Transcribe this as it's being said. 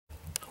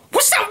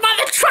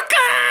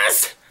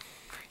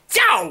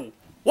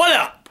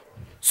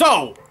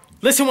So,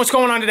 listen what's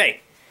going on today.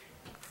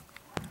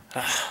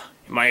 You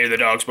might hear the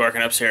dogs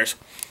barking upstairs.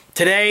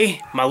 Today,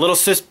 my little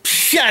sis...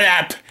 Shut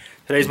up!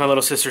 Today's my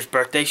little sister's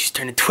birthday. She's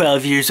turning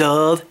 12 years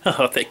old.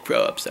 Oh, they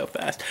grow up so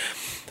fast.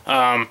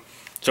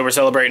 So we're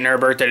celebrating her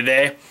birthday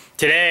today.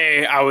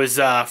 Today, I was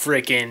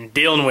freaking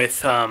dealing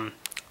with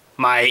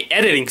my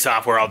editing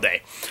software all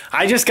day.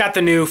 I just got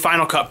the new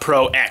Final Cut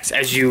Pro X.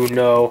 As you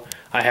know,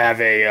 I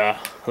have a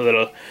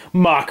little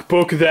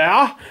MacBook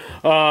there.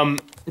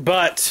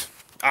 But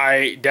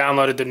I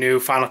downloaded the new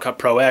Final Cut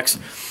Pro X.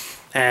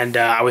 And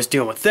I was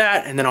dealing with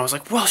that, and then I was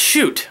like, well,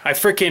 shoot. I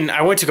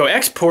went to go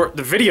export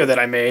the video that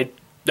I made,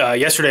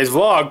 yesterday's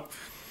vlog,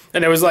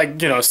 and it was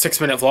like, you know, a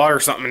 6-minute vlog or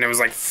something, and it was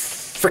like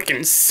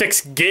freaking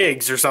 6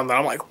 gigs or something.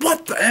 I'm like,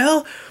 what the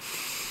hell?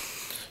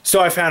 So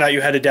I found out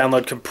you had to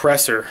download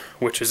Compressor,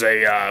 which is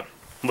a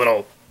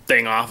little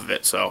thing off of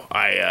it, so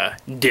I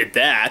did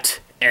that,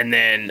 and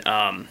then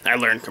I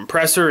learned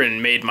Compressor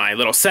and made my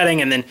little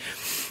setting, and then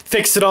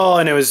fixed it all,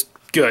 and it was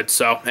good.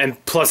 So,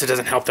 and plus it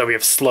doesn't help that we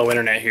have slow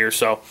internet here,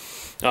 so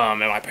at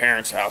my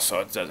parents' house, so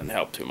it doesn't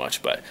help too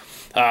much. But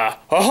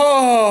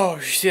oh,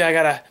 you see, I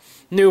got a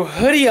new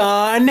hoodie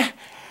on.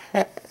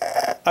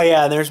 Oh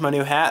yeah, there's my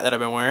new hat that I've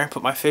been wearing.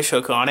 Put my fish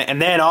hook on it,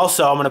 and then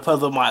also I'm gonna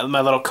put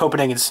my little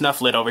Copenhagen snuff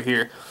lid over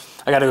here.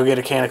 I gotta go get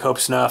a can of Cope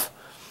snuff,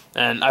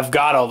 and I've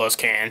got all those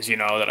cans, you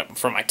know, that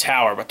from my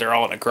tower, but they're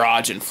all in a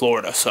garage in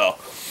Florida. So,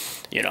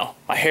 you know,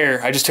 my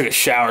hair. I just took a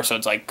shower, so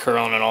it's like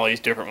curling in all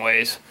these different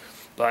ways.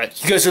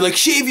 But you guys are like,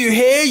 shave your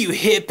hair, you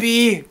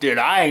hippie. Dude,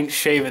 I ain't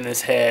shaving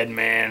this head,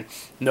 man.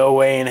 No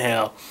way in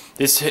hell.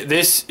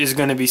 This is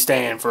going to be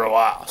staying for a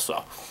while,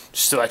 so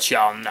just to let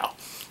y'all know.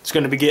 It's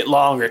going to get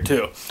longer,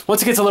 too.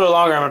 Once it gets a little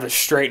longer, I'm going to have to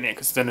straighten it,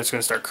 because then it's going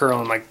to start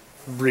curling like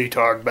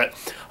retard. But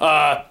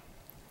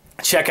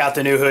check out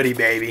the new hoodie,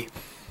 baby.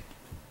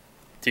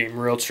 Team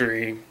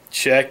Realtree.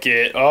 Check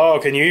it. Oh,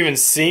 can you even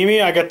see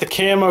me? I got the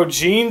camo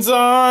jeans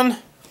on.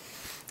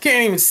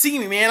 Can't even see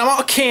me, man. I'm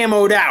all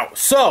camoed out.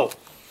 So...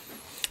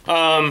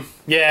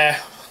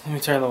 yeah, let me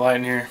turn the light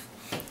in here,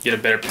 get a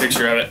better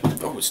picture of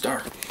it. Oh, it's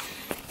dark.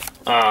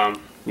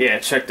 Yeah,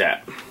 check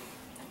that.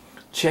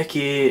 Check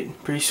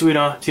it. Pretty sweet,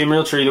 huh? Team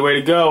Realtree, the way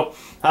to go.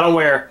 I don't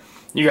wear,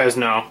 you guys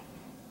know,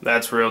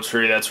 that's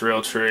Realtree, that's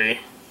Realtree,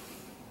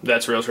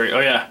 that's Realtree.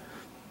 Oh yeah,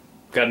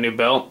 got a new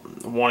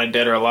belt, Wanted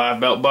Dead or Alive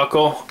belt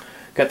buckle.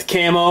 Got the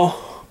camo,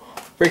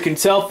 freaking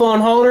cell phone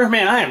holder.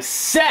 Man, I am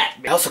set.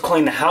 I also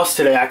cleaned the house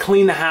today. I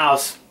cleaned the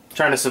house,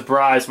 trying to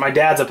surprise. My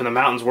dad's up in the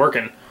mountains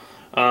working.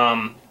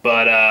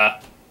 But I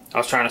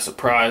was trying to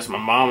surprise my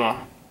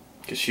mama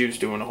because she was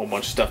doing a whole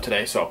bunch of stuff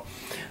today. So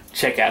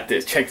check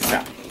this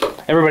out.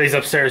 Everybody's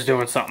upstairs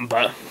doing something,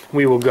 but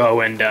we will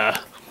go and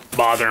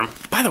bother them.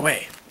 By the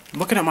way,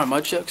 looking at my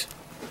mud chucks,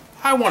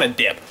 I want a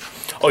dip.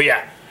 Oh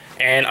yeah,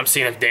 and I'm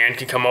seeing if Dan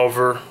can come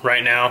over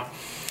right now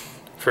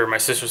for my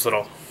sister's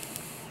little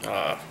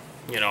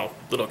you know,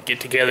 little get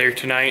together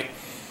tonight.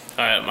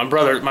 My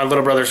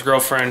little brother's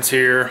girlfriend's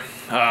here.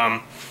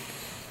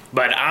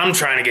 But I'm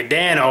trying to get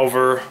Dan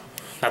over.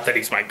 Not that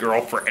he's my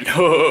girlfriend.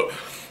 No,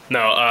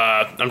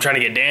 I'm trying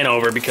to get Dan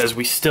over because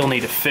we still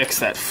need to fix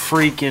that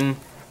freaking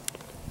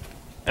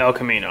El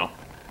Camino.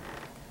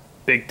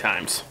 Big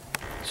times.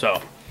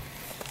 So,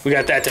 we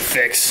got that to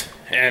fix.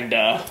 And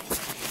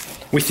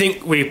we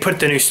think we put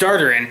the new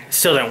starter in.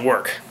 Still didn't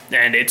work.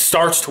 And it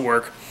starts to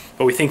work.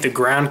 But we think the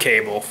ground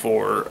cable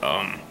for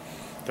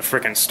the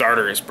freaking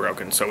starter is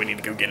broken. So we need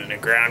to go get a new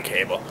ground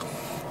cable.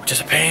 Which is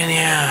a pain in the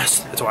ass.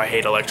 That's why I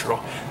hate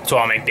electrical. So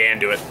I'll make Dan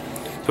do it.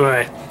 So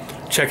anyway,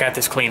 check out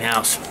this clean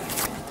house.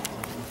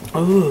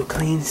 Ooh,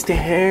 clean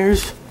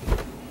stairs.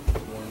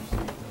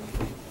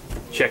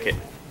 Check it.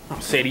 Oh,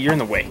 Sadie, you're in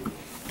the way.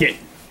 Get.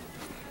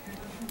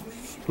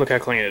 Look how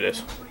clean it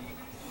is.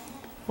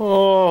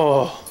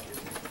 Oh,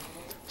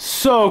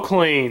 so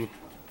clean.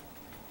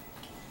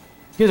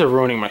 You guys are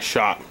ruining my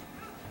shot.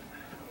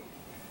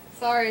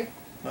 Sorry.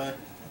 Bye.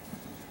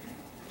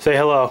 Say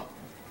hello.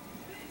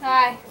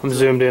 Hi. I'm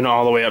zoomed in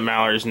all the way up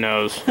Mallory's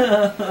nose.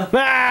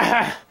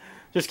 Ah!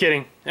 Just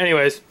kidding.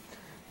 Anyways,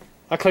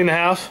 I cleaned the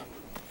house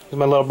with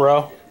my little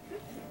bro.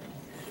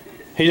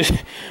 We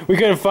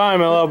couldn't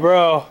find my little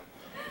bro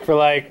for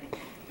like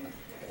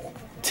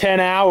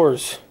 10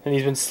 hours, and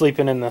he's been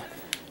sleeping in the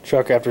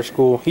truck after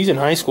school. He's in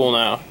high school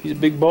now. He's a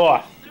big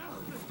boy.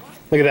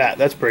 Look at that.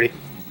 That's pretty.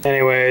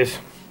 Anyways,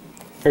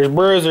 there's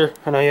Bruiser.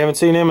 I know you haven't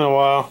seen him in a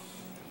while.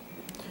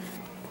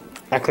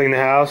 I cleaned the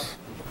house,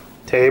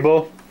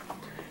 table.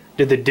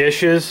 Did the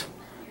dishes,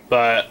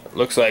 but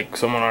looks like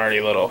someone already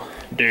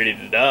dirtied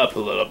it up a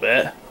little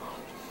bit.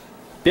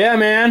 Yeah,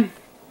 man.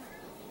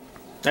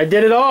 I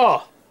did it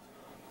all.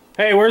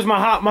 Hey, where's my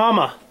hot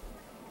mama?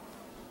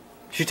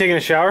 She taking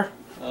a shower?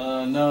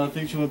 No, I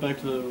think she went back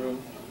to the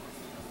room.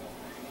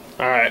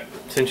 Alright,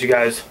 since you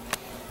guys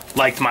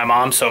liked my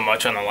mom so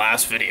much on the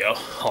last video,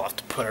 I'll have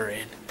to put her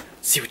in.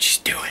 See what she's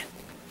doing.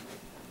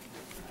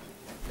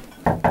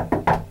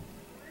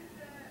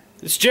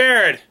 It's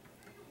Jared.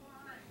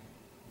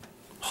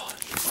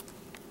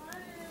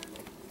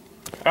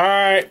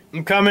 Alright,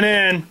 I'm coming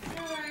in.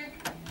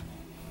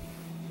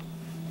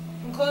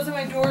 I'm closing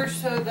my door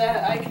so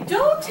that I can...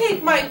 Don't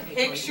take my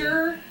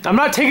picture! I'm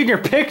not taking your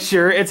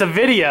picture, it's a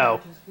video.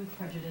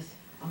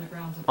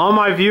 All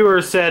my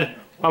viewers said,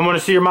 I want to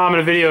see your mom in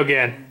a video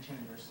again.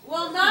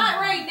 Well, not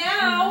right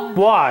now!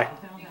 Why?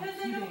 Because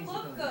they don't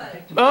look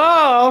good.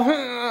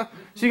 Oh!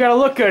 So you gotta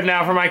look good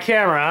now for my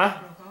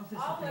camera,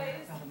 huh? Always.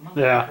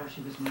 Yeah.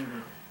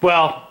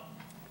 Well,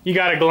 you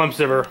got a glimpse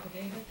of her.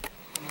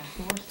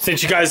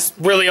 Since you guys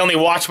really only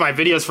watch my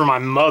videos for my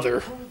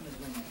mother.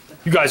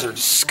 You guys are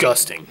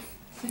disgusting.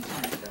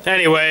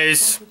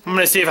 Anyways, I'm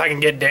gonna see if I can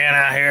get Dan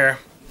out here.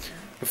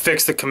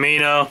 Fix the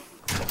Camino.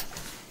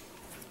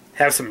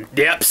 Have some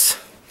dips.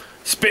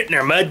 Spit in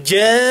our mud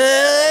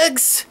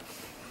jugs.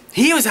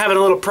 He was having a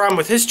little problem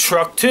with his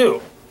truck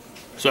too.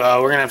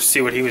 So we're gonna have to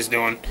see what he was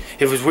doing.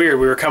 It was weird.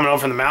 We were coming home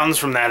from the mountains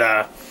from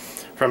that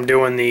from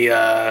doing the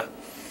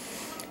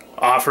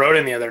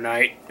off-roading the other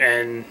night,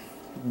 and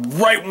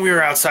right when we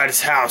were outside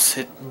his house,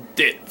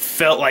 it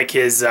felt like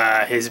his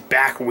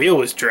back wheel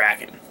was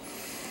dragging.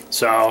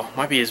 So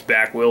might be his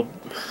back wheel,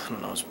 I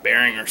don't know, his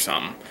bearing or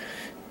something.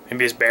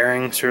 Maybe his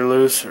bearings are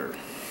loose, or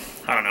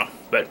I don't know,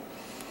 but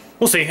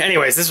we'll see.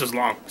 Anyways, this was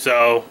long,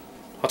 so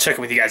I'll check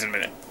in with you guys in a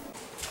minute.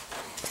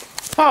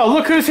 Oh,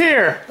 look who's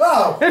here!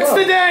 Oh, it's whoa.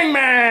 the dang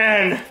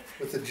man!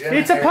 With the Jenna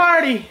It's a hair,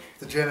 party!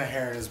 the Jenna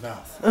hair in his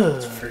mouth. Ugh,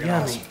 It's freaking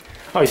yummy. awesome.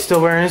 Oh, he's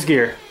still wearing his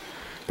gear.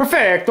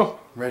 Perfecto.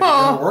 Ready to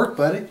go to work,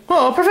 buddy?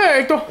 Oh,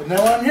 perfecto. Isn't that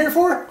what I'm here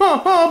for?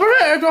 Oh,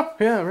 perfecto.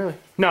 Yeah, really.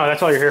 No,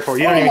 that's all you're here for.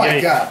 You don't even Oh get my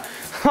any. god.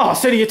 Oh,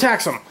 city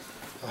attacks him.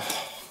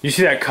 You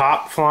see that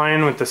cop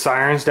flying with the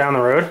sirens down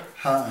the road?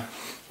 Huh.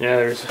 Yeah,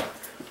 there's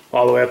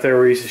all the way up there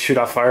where we used to shoot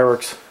off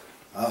fireworks.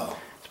 Oh.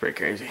 It's pretty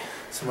crazy.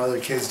 Some other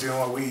kids doing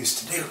what we used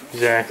to do.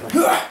 Exactly.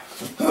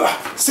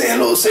 Say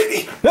hello,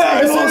 Sadie. Hey,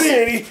 hello, Sadie.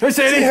 Sadie. Hey, Sadie.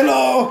 Say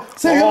hello.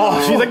 Say hello.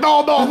 Oh, she's like,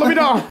 no, let me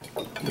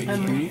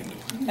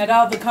down. At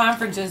all the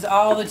conferences,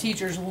 all the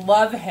teachers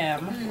love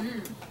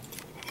him.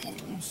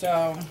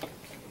 So...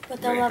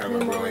 But they'll love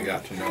me more. really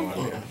got to know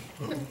him.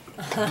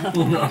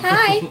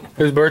 Hi.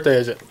 Whose birthday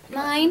is it?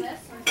 Mine.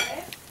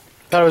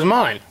 Thought it was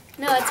mine.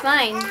 No, it's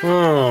mine.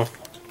 Oh.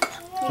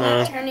 You're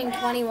not turning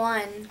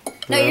 21.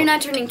 No, you're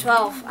not turning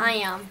 12. I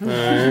am.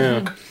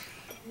 Yeah.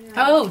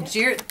 Oh,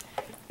 Jared.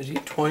 Is he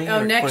 20 Oh,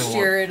 or next 21?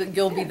 year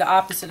you'll be the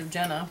opposite of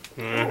Jenna.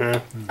 Oh,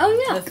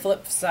 yeah. The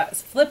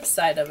flip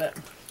side of it.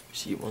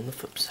 She won the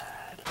flip side.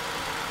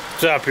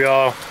 What's up,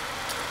 y'all?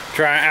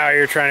 Out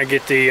here trying to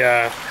get the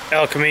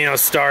El Camino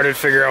started,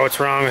 figure out what's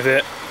wrong with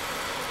it.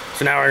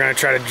 So now we're gonna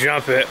try to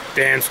jump it,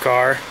 Dan's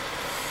car,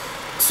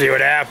 see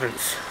what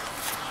happens.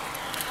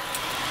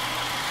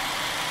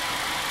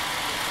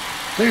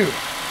 Dude.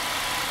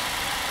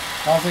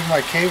 I don't think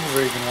my cables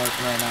are even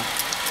working right now.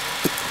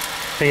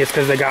 Think it's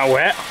because they got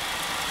wet?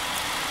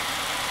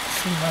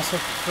 She mess up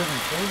the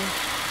freaking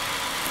cables.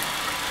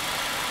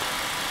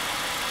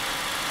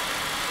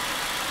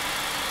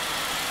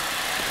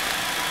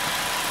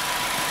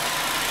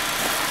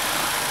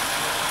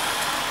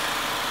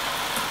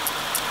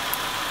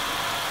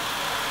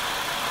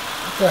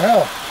 What the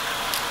hell?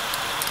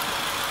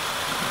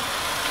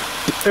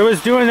 It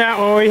was doing that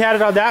when we had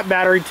it on that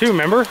battery too,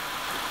 remember?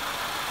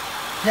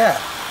 Yeah.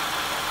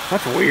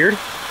 That's weird.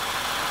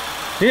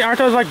 Aren't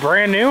those like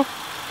brand new?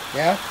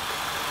 Yeah?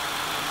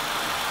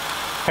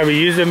 Have you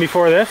used them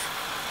before this?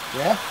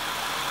 Yeah?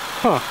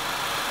 Huh.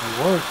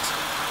 It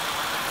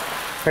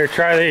worked. Here,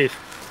 try these.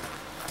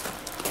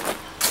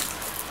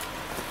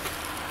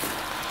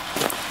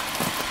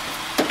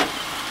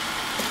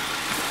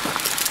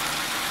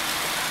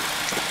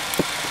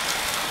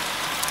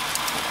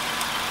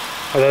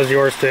 Are those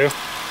yours too?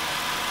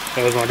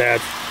 That was my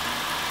dad's.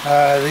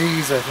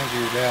 These I think are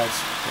your dad's.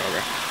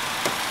 Okay.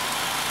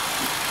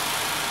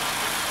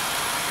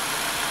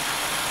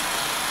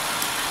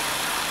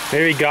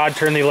 Maybe God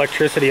turned the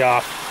electricity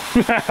off.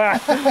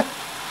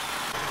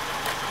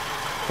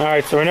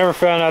 Alright, so we never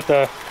found out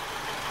the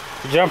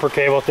jumper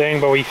cable thing,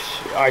 but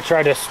I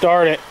tried to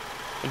start it.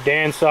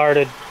 Dan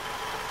started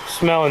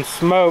smelling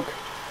smoke.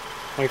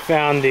 We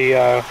found the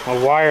a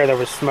wire that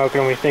was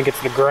smoking, and we think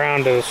it's the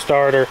ground of the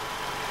starter.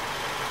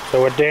 So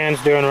what Dan's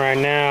doing right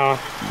now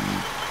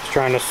is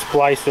trying to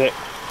splice it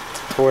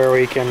to where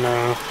we can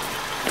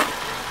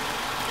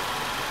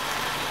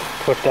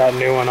put that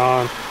new one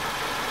on.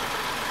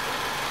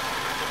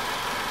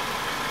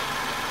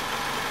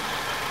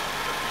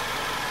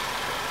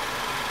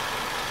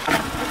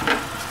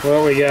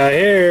 What we got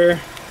here,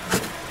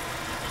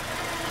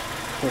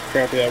 what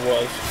crappy that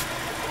was.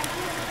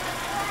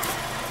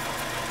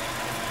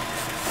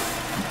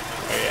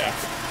 Oh yeah.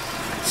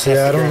 See,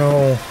 I don't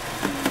know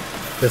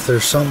if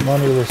there's something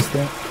under this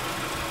thing.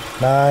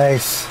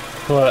 Nice.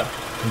 What?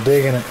 I'm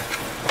digging it.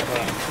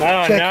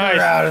 Oh, Check nice.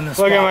 her out in the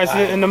Look at my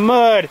spotlight. in the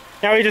mud.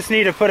 Now we just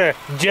need to put a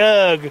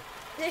jug.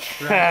 Oh,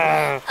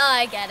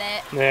 I get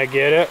it. Yeah,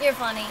 get it? You're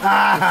funny.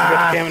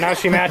 Damn it, now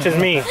she matches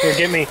me. Here,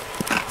 get me.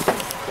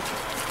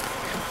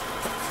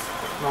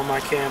 On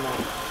my camo.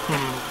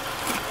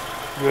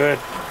 Good.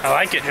 I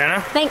like it,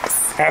 Jenna.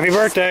 Thanks. Happy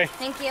birthday.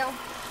 Thank you.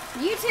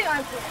 You too,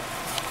 Auntie.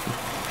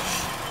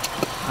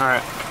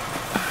 Alright.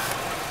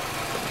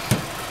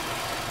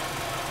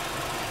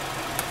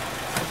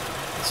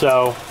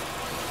 So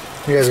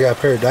You guys got a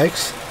pair of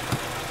dikes?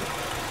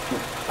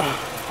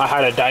 I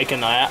had a dike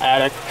in the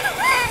attic.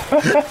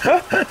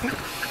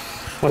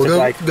 What's Well, a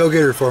dike? go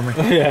get her for me.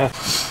 Yeah.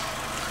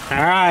 All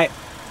right.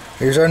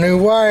 Here's our new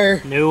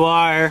wire. New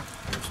wire.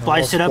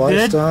 Splice it up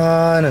Spliced good.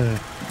 on, and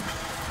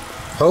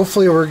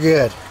hopefully we're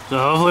good. So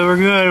hopefully we're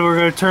good. We're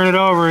gonna turn it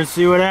over and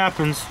see what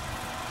happens.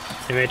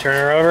 You may turn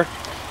her over.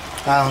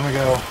 Let me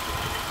go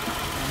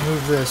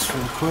move this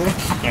real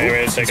quick. Are you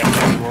ready to take out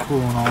the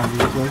Cooling all of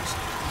these clicks.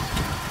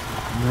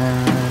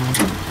 And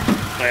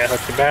then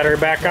hook the battery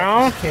back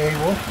on.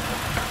 cable.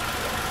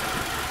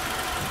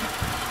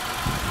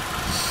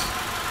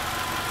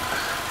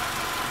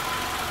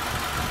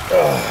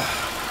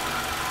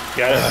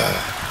 Got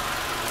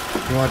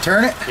it. You want to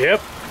turn it?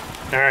 Yep.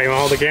 All right. You want to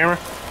hold the camera?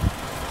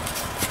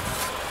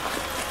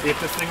 See if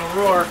this thing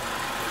will roar.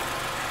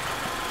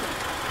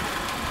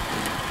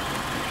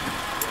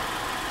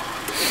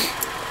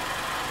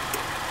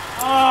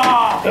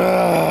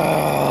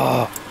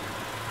 Oh!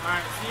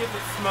 Alright, see if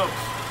it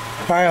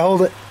smokes. Alright,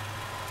 hold it.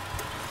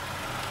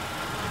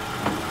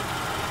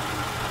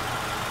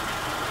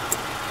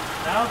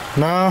 No?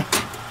 No.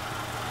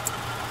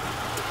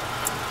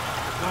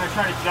 You want to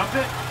try to jump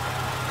it?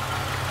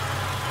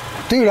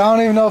 Dude, I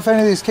don't even know if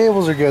any of these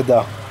cables are good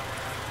though.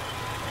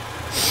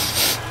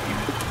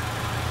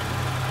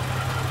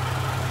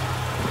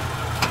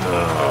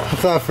 I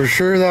thought for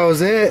sure that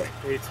was it.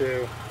 Me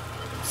too.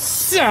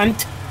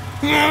 Sant,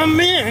 I'm a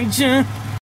man,